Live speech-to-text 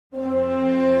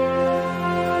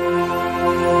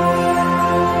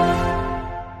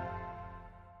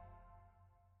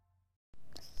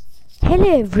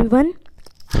Hello everyone.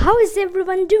 How is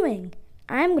everyone doing?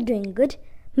 I'm doing good.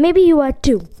 Maybe you are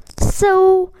too.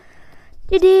 So,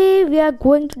 today we are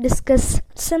going to discuss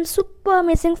some super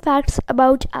amazing facts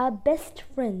about our best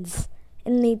friends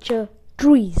in nature,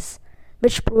 trees,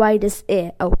 which provide us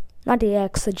air. Oh, not air,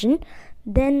 oxygen.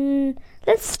 Then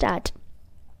let's start.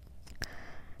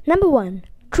 Number 1.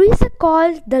 Trees are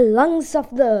called the lungs of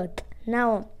the earth.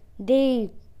 Now, they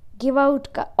give out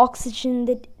oxygen,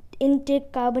 that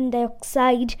intake carbon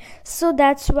dioxide, so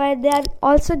that's why they are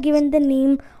also given the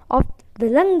name of the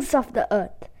lungs of the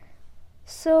earth.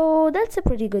 So that's a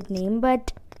pretty good name,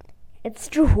 but it's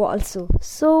true also.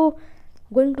 So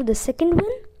going to the second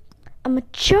one, a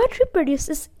mature tree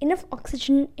produces enough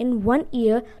oxygen in 1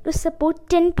 year to support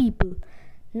 10 people.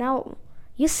 Now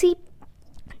you see,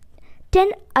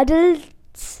 10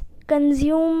 adults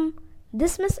consume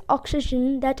this much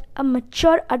oxygen that a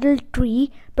mature adult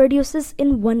tree produces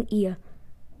in 1 year.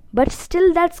 But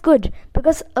still that's good,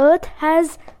 because Earth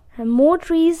has more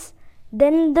trees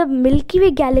than the Milky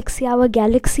Way galaxy. Our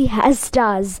galaxy has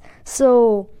stars,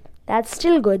 so that's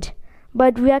still good.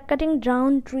 But we are cutting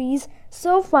down trees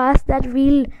so fast that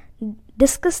we'll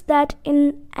discuss that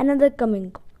in another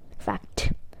coming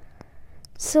fact.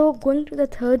 So going to the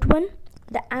third one,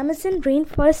 the Amazon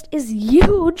rainforest is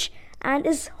huge and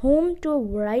is home to a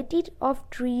variety of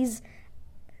tree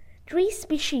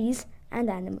species and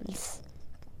animals.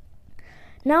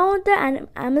 Now the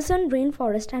Amazon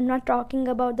rainforest, I'm not talking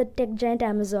about the tech giant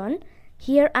Amazon.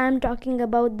 Here I am talking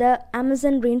about the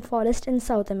Amazon rainforest in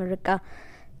South America.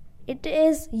 It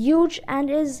is huge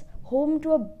and is home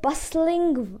to a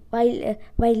bustling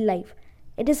wildlife.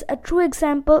 It is a true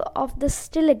example of the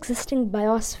still existing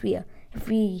biosphere. If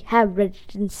we have read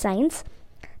it in science,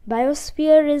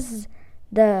 biosphere is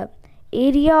the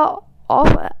area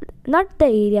of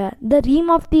the rim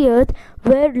of the earth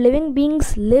where living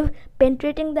beings live,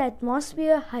 penetrating the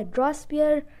atmosphere,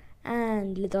 hydrosphere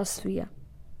and lithosphere.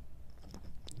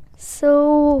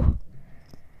 So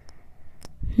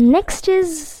next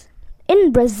is,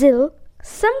 in Brazil,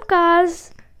 some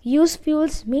cars use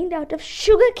fuels made out of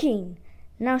sugarcane.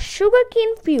 Now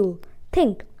sugarcane fuel,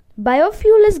 think,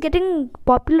 biofuel is getting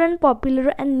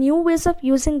popular and new ways of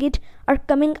using it are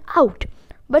coming out.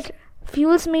 But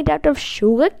fuels made out of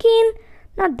sugarcane?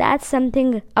 Now that's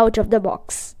something out of the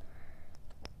box.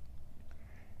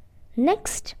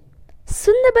 Next,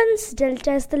 Sundarbans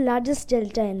Delta is the largest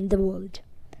delta in the world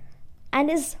and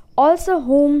is also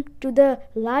home to the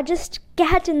largest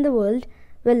cat in the world.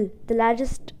 Well, the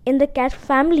largest in the cat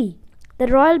family, the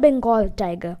Royal Bengal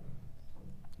tiger.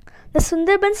 The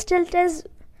Sundarbans Delta is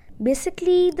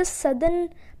basically the southern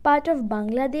part of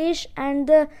Bangladesh and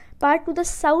the part to the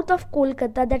south of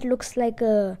Kolkata that looks like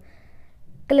a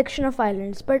collection of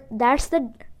islands. But that's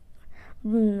the,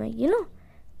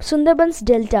 Sundarbans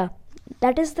Delta.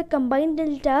 That is the combined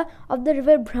delta of the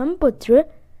river Brahmaputra,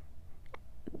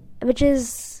 which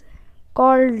is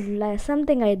called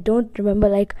something I don't remember,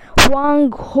 like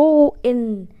Huang Ho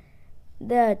in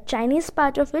the Chinese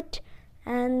part of it,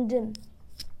 and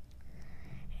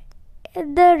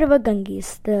the river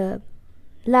Ganges, the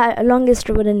longest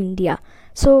river in India.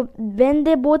 So when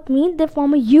they both meet, they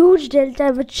form a huge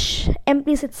delta which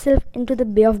empties itself into the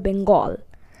Bay of Bengal.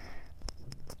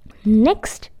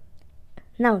 Next,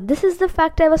 now this is the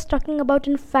fact I was talking about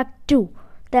in fact 2,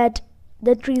 that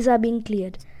the trees are being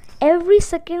cleared. Every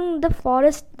second the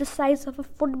forest the size of a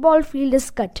football field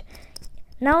is cut.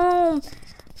 Now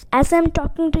as I'm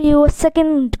talking to you, a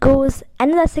second goes,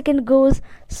 another second goes,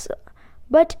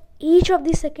 but each of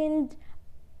the second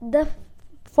the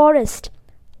forest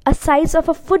a size of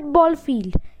a football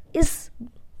field is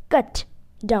cut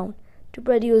down to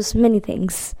produce many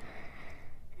things.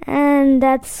 And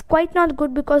that's quite not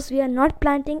good, because we are not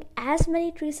planting as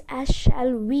many trees as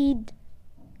shall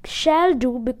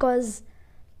do, because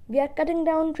we are cutting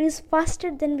down trees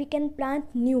faster than we can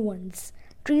plant new ones.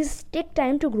 Trees take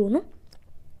time to grow, no?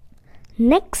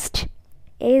 Next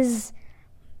is,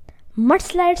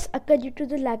 mudslides occur due to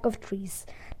the lack of trees.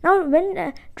 Now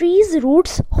when trees'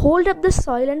 roots hold up the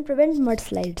soil and prevent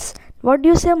mudslides. What do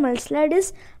you say a mudslide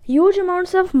is? Huge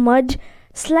amounts of mud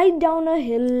slide down a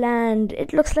hill and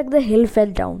it looks like the hill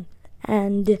fell down.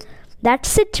 And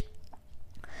that's it.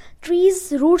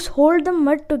 Trees' roots hold the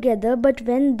mud together, but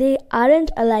when they aren't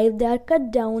alive, they are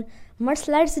cut down. Mud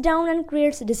slides down and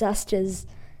creates disasters.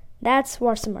 That's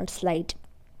what's a mudslide.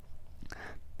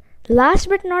 Last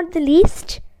but not the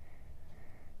least,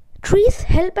 trees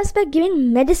help us by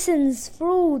giving medicines,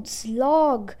 fruits,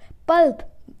 log, pulp.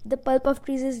 The pulp of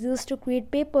trees is used to create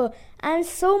paper and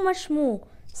so much more.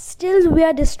 Still we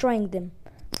are destroying them.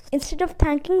 Instead of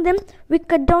thanking them, we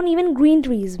cut down even green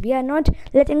trees. We are not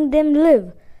letting them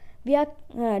live. We are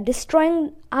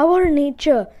destroying our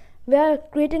nature. We are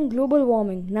creating global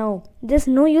warming. Now, there's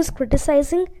no use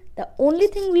criticizing. The only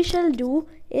thing we shall do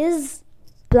is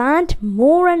plant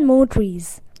more and more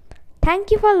trees.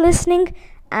 Thank you for listening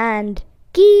and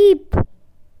keep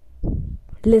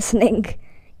listening.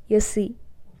 You see.